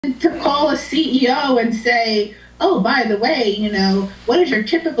to call a CEO and say, oh, by the way, what is your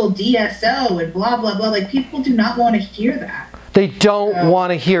typical DSO and blah, blah, blah. Like, people do not want to hear that. They don't want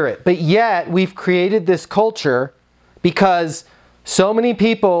to hear it. But yet we've created this culture because so many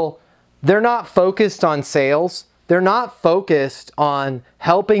people, they're not focused on sales. They're not focused on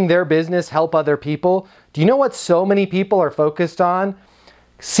helping their business help other people. Do you know what so many people are focused on?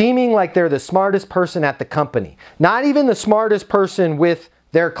 Seeming like they're the smartest person at the company. Not even the smartest person with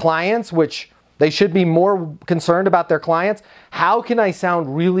their clients, which they should be more concerned about their clients. How can I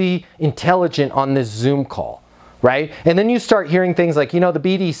sound really intelligent on this Zoom call, right? And then you start hearing things like, the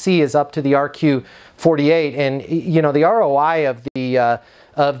BDC is up to the RQ48, and the ROI of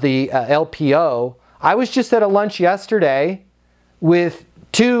the LPO. I was just at a lunch yesterday with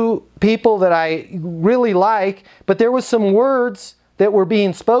two people that I really like, but there was some words that were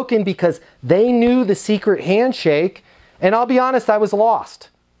being spoken because they knew the secret handshake, and I'll be honest, I was lost.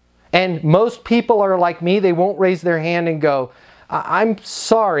 And most people are like me, they won't raise their hand and go, I'm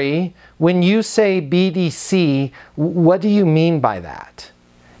sorry, when you say BDC, what do you mean by that?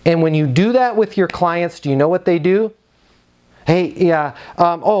 And when you do that with your clients, do you know what they do? Hey, yeah,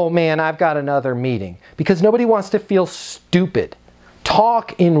 oh man, I've got another meeting. Because nobody wants to feel stupid.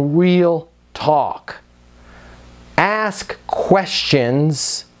 Talk in real talk. Ask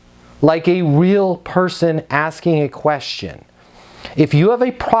questions like a real person asking a question. If you have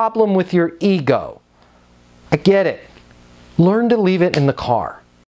a problem with your ego, I get it. Learn to leave it in the car.